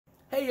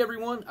Hey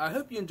everyone, I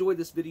hope you enjoyed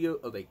this video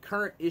of a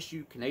current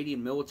issue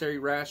Canadian military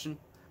ration.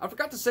 I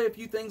forgot to say a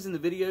few things in the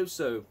video,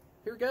 so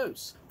here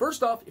goes.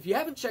 First off, if you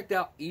haven't checked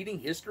out Eating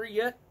History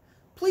yet,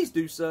 please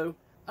do so.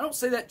 I don't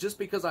say that just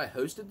because I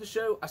hosted the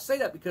show. I say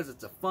that because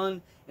it's a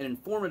fun and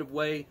informative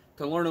way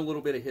to learn a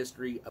little bit of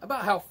history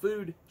about how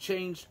food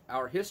changed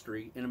our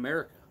history in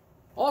America.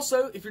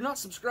 Also, if you're not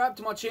subscribed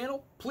to my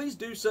channel, please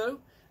do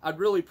so. I'd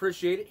really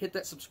appreciate it. Hit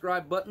that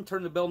subscribe button,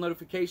 turn the bell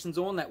notifications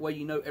on. That way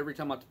you know every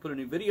time I put a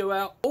new video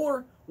out.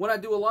 Or when I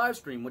do a live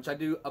stream, which I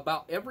do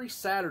about every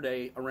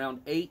Saturday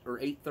around 8 or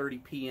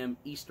 8:30 p.m.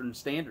 Eastern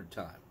Standard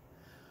Time.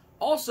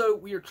 Also,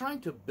 we are trying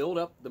to build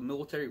up the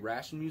Military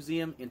Ration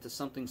Museum into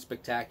something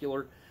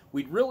spectacular.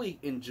 We'd really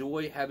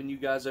enjoy having you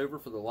guys over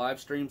for the live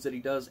streams that he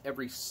does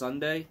every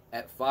Sunday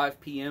at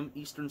 5 p.m.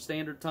 Eastern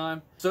Standard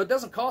Time. So it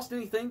doesn't cost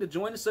anything to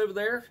join us over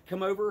there.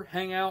 Come over,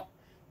 hang out.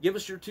 Give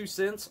us your 2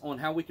 cents on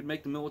how we can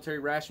make the Military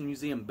Ration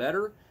Museum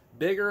better,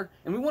 bigger,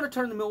 and we want to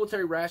turn the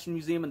Military Ration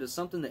Museum into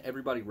something that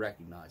everybody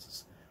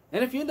recognizes.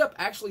 And if you end up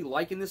actually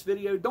liking this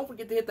video, don't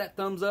forget to hit that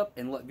thumbs up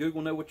and let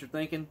Google know what you're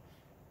thinking.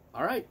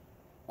 All right,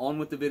 on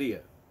with the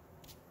video.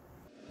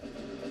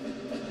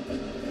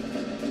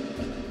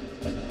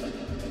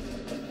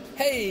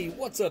 Hey,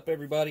 what's up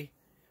everybody?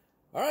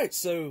 All right,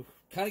 so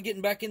kind of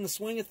getting back in the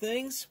swing of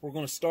things, we're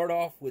going to start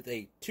off with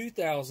a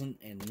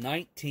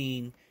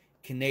 2019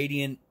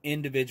 Canadian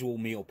Individual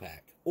Meal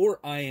Pack, or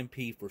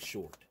IMP for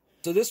short.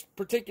 So this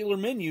particular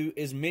menu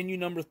is menu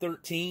number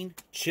 13,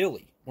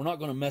 chili. We're not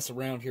going to mess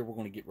around here. We're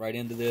going to get right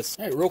into this.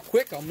 All right, real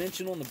quick, I'll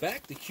mention on the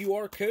back the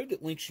QR code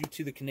that links you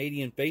to the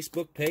Canadian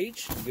Facebook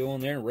page. You can go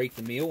on there and rate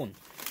the meal and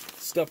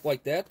stuff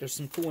like that. There's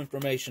some cool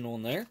information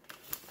on there.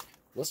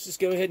 Let's just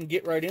go ahead and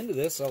get right into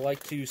this. I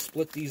like to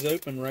split these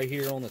open right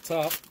here on the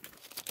top.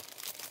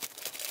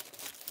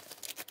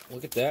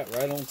 Look at that,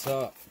 right on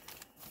top.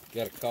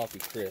 Got a coffee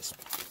crisp.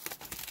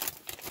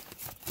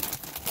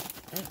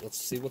 Alright,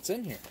 let's see what's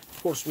in here.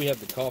 Of course, we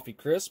have the coffee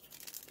crisp,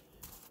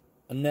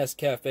 a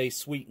Nescafe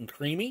sweet and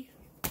creamy.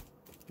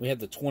 We have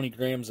the 20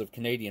 grams of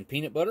Canadian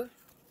peanut butter,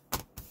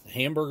 the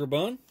hamburger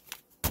bun,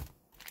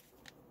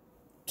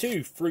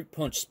 2 fruit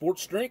punch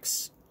sports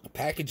drinks, a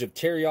package of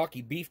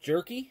teriyaki beef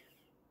jerky,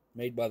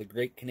 made by the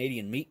Great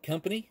Canadian Meat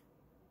Company.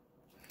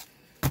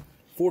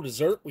 For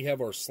dessert, we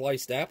have our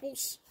sliced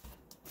apples.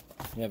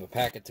 We have a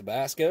pack of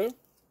Tabasco.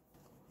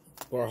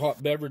 For our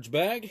hot beverage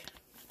bag,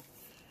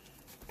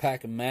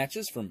 pack of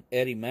matches from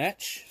Eddie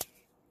Match,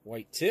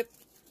 white tip,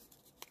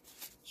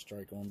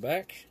 strike on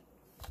back.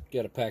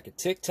 Got a pack of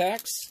Tic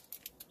Tacs,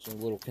 so a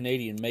little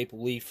Canadian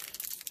maple leaf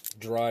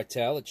dry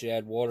towel that you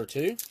add water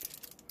to.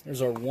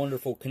 There's our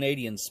wonderful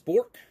Canadian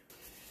spork,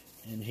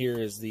 and here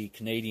is the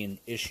Canadian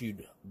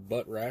issued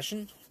butt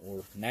ration,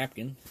 or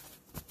napkin.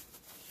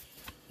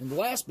 And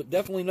last but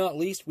definitely not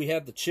least, we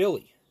have the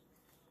chili.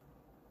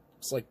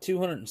 It's like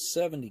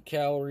 270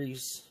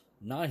 calories,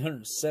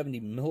 970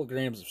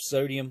 milligrams of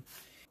sodium.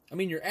 I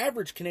mean, your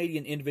average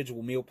Canadian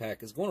individual meal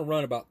pack is going to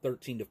run about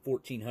 1,300 to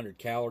 1,400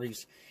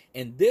 calories,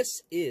 and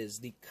this is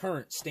the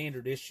current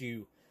standard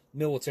issue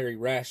military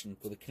ration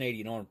for the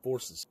Canadian Armed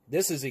Forces.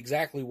 This is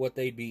exactly what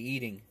they'd be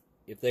eating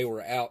if they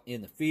were out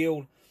in the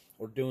field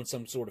or doing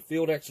some sort of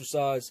field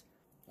exercise.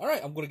 All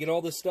right, I'm going to get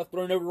all this stuff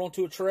thrown over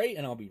onto a tray,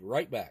 and I'll be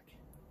right back.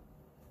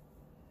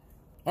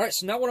 All right,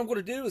 so now what I'm going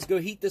to do is go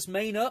heat this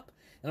main up,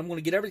 and I'm going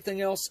to get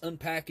everything else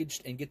unpackaged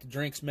and get the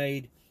drinks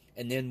made,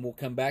 and then we'll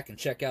come back and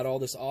check out all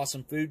this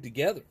awesome food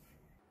together.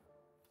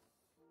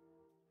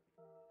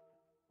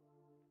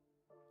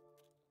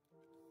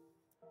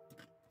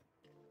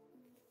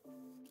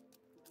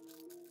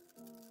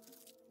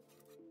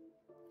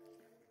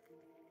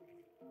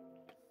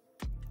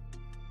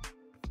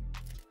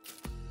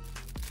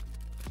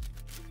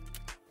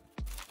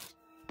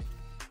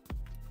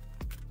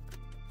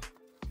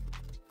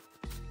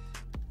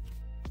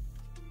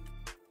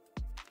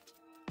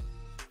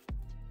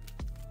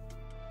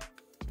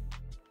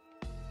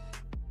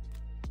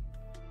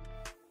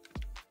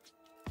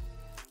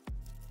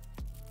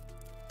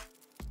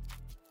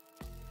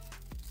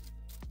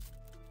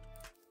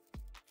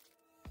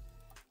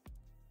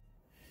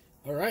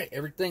 Alright,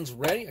 everything's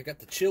ready. I got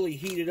the chili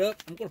heated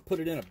up. I'm going to put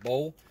it in a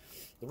bowl.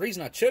 The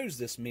reason I chose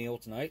this meal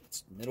tonight,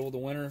 it's the middle of the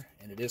winter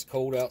and it is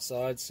cold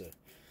outside, so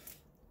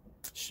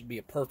it should be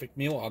a perfect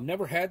meal. I've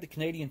never had the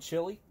Canadian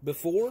chili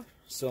before,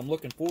 so I'm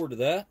looking forward to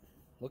that.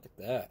 Look at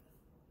that.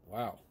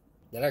 Wow.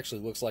 That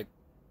actually looks like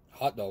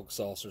hot dog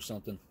sauce or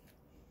something.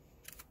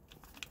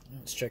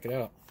 Let's check it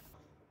out.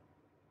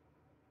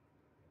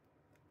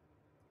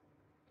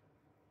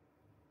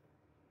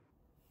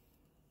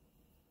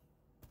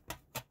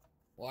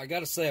 Well, I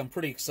gotta say, I'm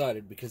pretty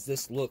excited because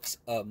this looks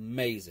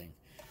amazing.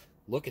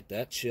 Look at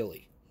that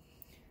chili.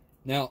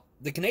 Now,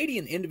 the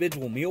Canadian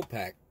Individual Meal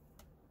Pack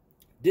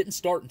didn't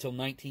start until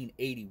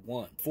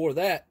 1981. Before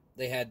that,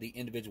 they had the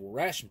individual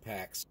ration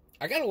packs.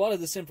 I got a lot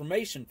of this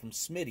information from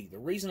Smitty. The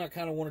reason I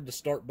kind of wanted to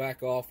start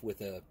back off with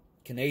a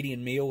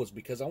Canadian meal is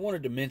because I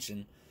wanted to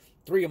mention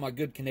 3 of my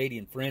good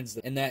Canadian friends,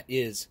 and that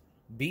is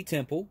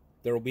BTemple.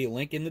 There will be a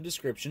link in the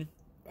description,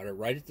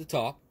 right at the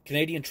top.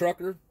 Canadian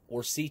Trucker,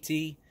 or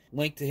CT.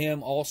 Link to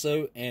him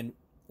also, and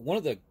one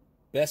of the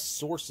best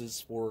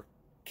sources for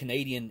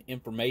Canadian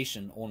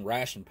information on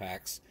ration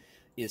packs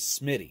is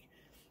Smitty.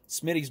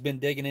 Smitty's been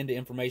digging into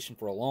information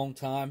for a long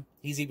time.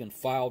 He's even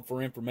filed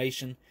for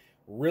information.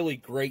 Really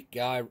great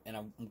guy, and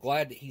I'm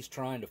glad that he's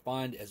trying to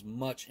find as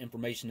much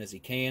information as he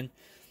can.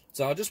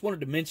 So I just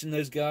wanted to mention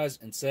those guys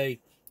and say,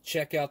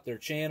 check out their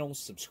channels,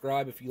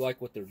 subscribe if you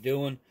like what they're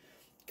doing,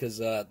 because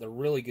they're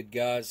really good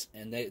guys,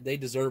 and they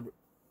deserve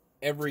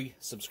every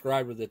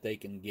subscriber that they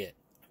can get.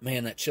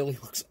 Man, that chili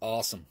looks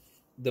awesome.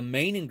 The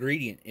main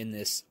ingredient in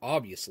this,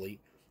 obviously,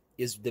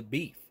 is the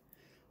beef.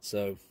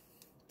 So,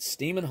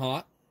 steaming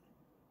hot.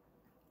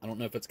 I don't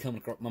know if it's coming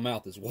across, my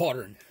mouth is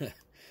watering.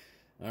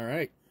 All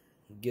right,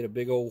 get a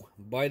big old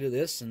bite of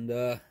this and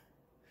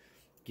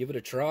give it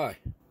a try.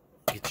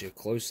 Get you a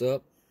close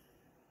up.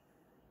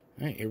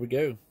 All right, here we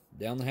go.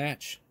 Down the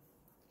hatch.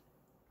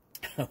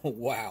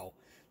 Wow,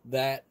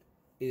 that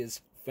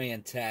is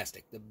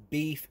fantastic. The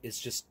beef is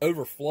just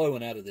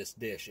overflowing out of this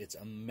dish. It's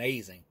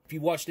amazing. If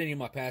you watched any of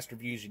my past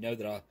reviews, you know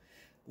that I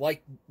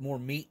like more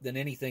meat than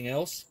anything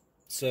else.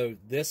 So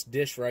this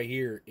dish right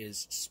here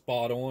is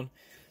spot on,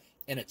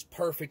 and it's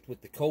perfect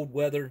with the cold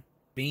weather.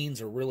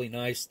 Beans are really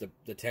nice.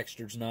 The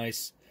texture's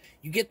nice.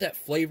 You get that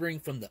flavoring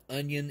from the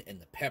onion and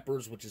the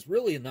peppers, which is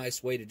really a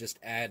nice way to just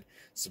add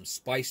some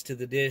spice to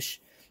the dish.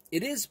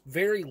 It is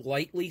very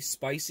lightly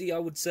spicy, I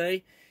would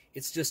say.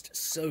 It's just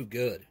so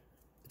good.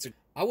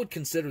 I would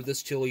consider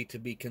this chili to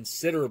be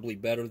considerably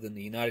better than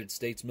the United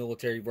States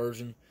military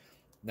version.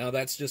 Now,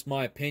 that's just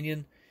my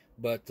opinion,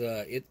 but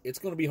it's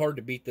going to be hard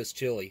to beat this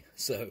chili.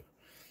 So,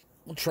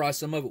 we'll try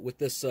some of it with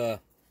this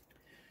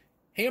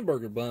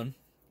hamburger bun.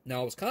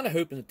 Now, I was kind of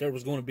hoping that there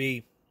was going to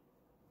be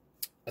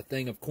a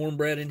thing of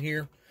cornbread in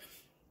here,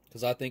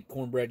 because I think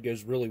cornbread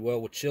goes really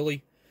well with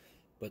chili.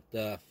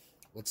 But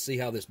let's see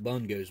how this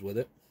bun goes with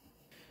it.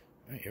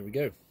 All right, here we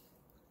go.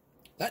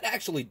 That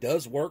actually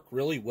does work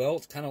really well.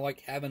 It's kind of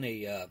like having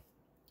a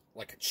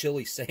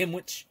chili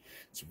sandwich.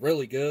 It's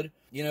really good.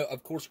 You know,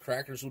 of course,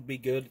 crackers would be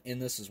good in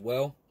this as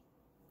well.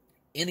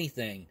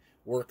 Anything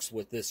works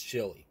with this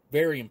chili.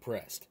 Very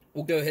impressed.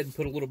 We'll go ahead and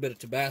put a little bit of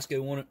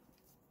Tabasco on it,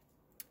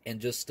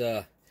 and just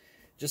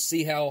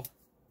see how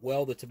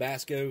well the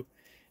Tabasco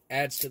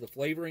adds to the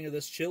flavoring of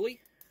this chili.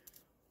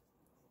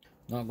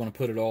 Not going to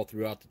put it all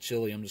throughout the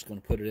chili. I'm just going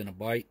to put it in a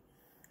bite.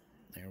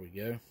 There we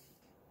go.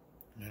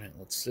 All right,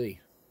 let's see.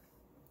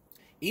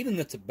 Even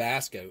the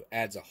Tabasco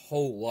adds a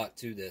whole lot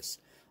to this.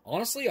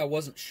 Honestly, I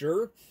wasn't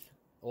sure.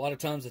 A lot of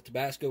times the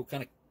Tabasco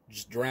kind of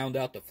just drowned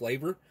out the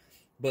flavor.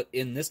 But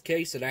in this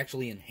case, it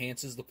actually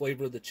enhances the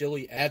flavor of the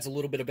chili. Adds a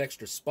little bit of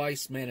extra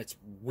spice. Man, it's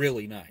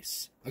really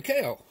nice.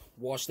 Okay, I'll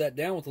wash that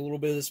down with a little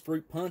bit of this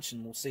fruit punch,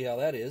 and we'll see how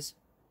that is.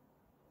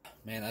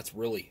 Man, that's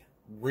really,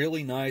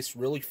 really nice.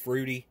 Really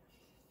fruity.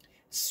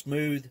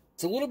 Smooth.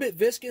 It's a little bit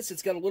viscous.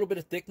 It's got a little bit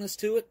of thickness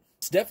to it.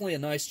 It's definitely a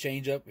nice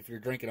change up if you're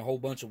drinking a whole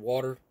bunch of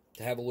water.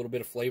 To have a little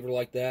bit of flavor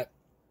like that.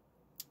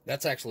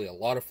 That's actually a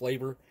lot of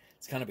flavor.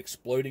 It's kind of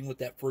exploding with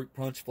that fruit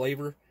punch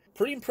flavor.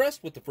 Pretty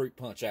impressed with the fruit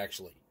punch,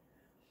 actually.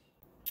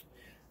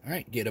 All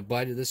right, get a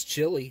bite of this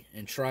chili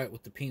and try it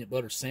with the peanut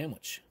butter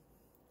sandwich.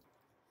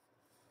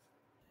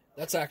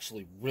 That's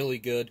actually really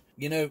good.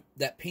 You know,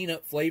 that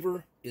peanut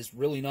flavor is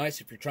really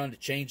nice if you're trying to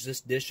change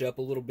this dish up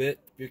a little bit.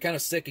 If you're kind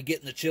of sick of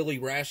getting the chili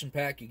ration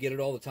pack, you get it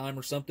all the time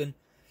or something.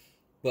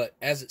 But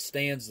as it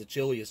stands, the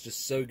chili is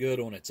just so good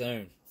on its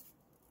own.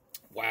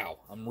 Wow,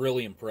 I'm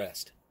really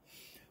impressed.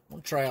 I'm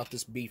going to try out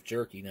this beef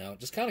jerky now.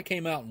 It just kind of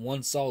came out in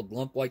one solid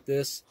lump like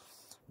this.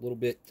 A little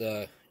bit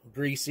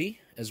greasy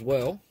as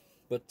well.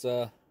 But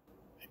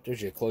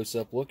there's you a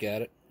close-up look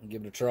at it and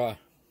give it a try.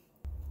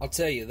 I'll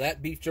tell you,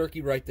 that beef jerky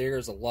right there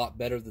is a lot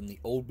better than the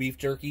old beef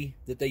jerky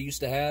that they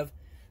used to have.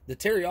 The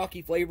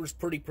teriyaki flavor is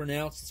pretty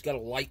pronounced. It's got a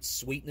light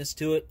sweetness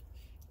to it.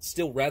 It's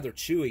still rather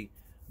chewy.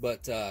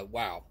 But,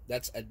 wow,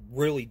 that's a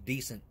really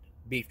decent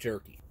beef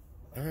jerky.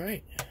 All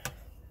right.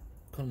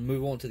 Going to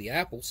move on to the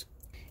apples.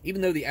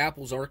 Even though the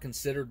apples are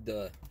considered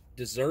the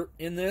dessert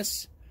in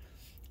this,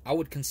 I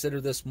would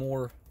consider this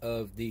more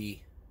of the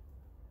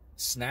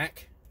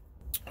snack.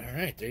 All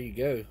right, there you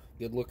go.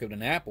 Good look at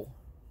an apple.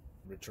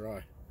 Give it a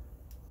try.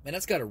 Man,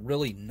 that's got a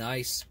really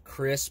nice,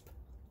 crisp,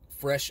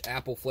 fresh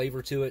apple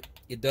flavor to it.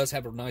 It does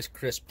have a nice,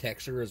 crisp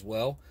texture as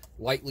well.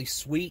 Lightly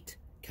sweet.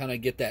 Kind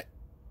of get that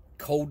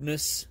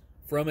coldness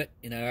from it.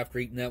 You know, after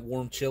eating that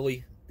warm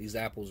chili, these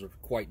apples are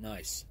quite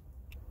nice.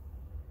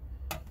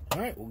 All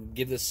right, we'll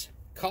give this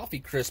coffee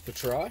crisp a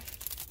try. You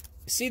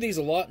see these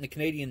a lot in the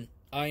Canadian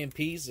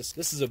IMPs.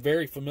 This is a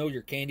very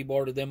familiar candy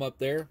bar to them up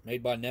there,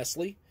 made by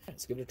Nestle.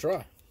 Let's give it a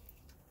try.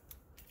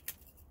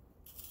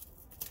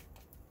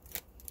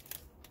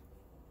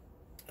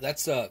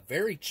 That's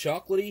very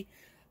chocolatey,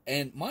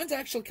 and mine's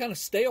actually kind of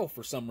stale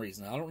for some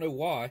reason. I don't know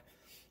why,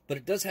 but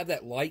it does have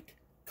that light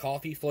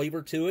coffee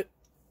flavor to it.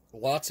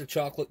 Lots of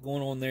chocolate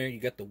going on there.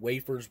 You got the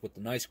wafers with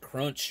the nice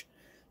crunch.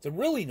 It's a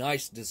really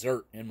nice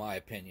dessert, in my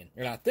opinion.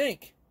 And I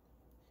think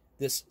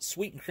this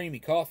sweet and creamy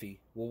coffee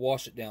will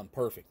wash it down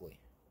perfectly.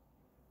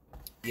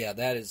 Yeah,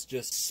 that is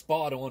just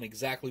spot on,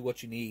 exactly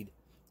what you need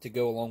to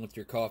go along with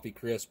your coffee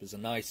crisp is a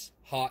nice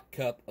hot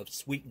cup of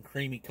sweet and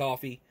creamy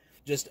coffee.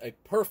 Just a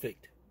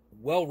perfect,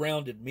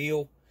 well-rounded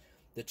meal.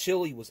 The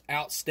chili was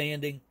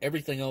outstanding.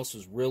 Everything else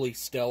was really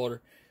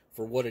stellar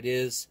for what it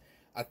is.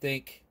 I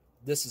think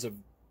this is a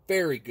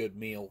very good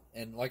meal,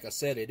 and like I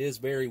said, it is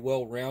very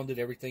well-rounded.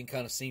 Everything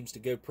kind of seems to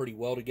go pretty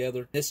well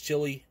together. This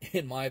chili,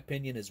 in my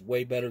opinion, is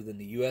way better than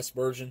the U.S.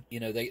 version. You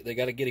know, they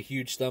got to get a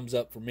huge thumbs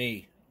up for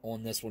me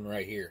on this one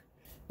right here.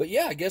 But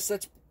yeah, I guess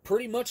that's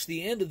pretty much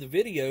the end of the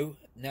video.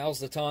 Now's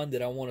the time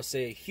that I want to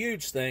say a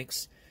huge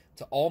thanks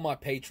to all my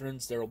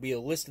patrons. There will be a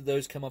list of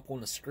those come up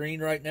on the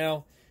screen right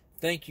now.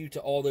 Thank you to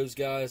all those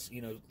guys.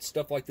 You know,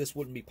 stuff like this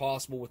wouldn't be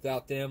possible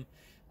without them.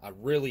 I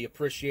really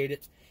appreciate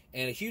it.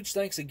 And a huge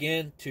thanks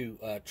again to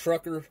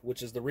Trucker,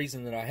 which is the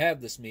reason that I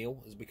have this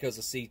meal, is because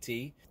of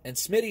CT. And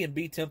Smitty and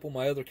BTemple,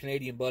 my other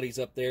Canadian buddies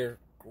up there,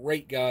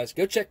 great guys.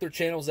 Go check their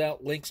channels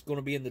out. Link's going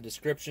to be in the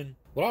description.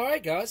 But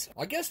alright guys,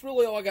 I guess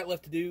really all I got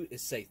left to do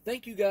is say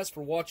thank you guys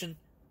for watching,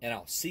 and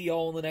I'll see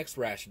y'all in the next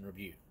ration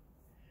review.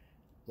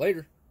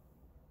 Later.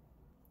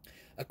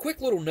 A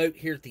quick little note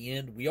here at the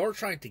end. We are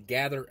trying to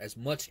gather as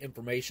much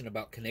information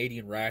about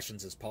Canadian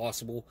rations as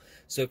possible.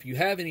 So if you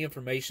have any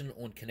information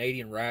on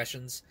Canadian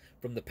rations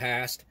from the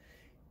past,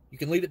 you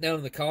can leave it down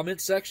in the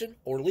comments section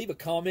or leave a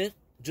comment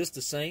just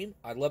the same.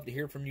 I'd love to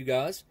hear from you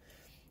guys.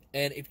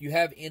 And if you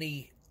have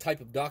any type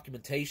of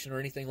documentation or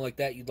anything like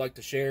that you'd like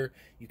to share,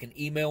 you can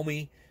email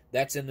me.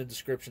 That's in the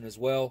description as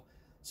well.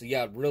 So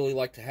yeah, I'd really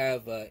like to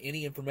have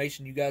any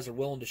information you guys are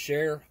willing to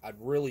share. I'd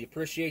really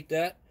appreciate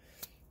that.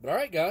 But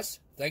alright guys,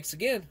 thanks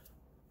again.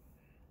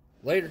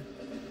 Later.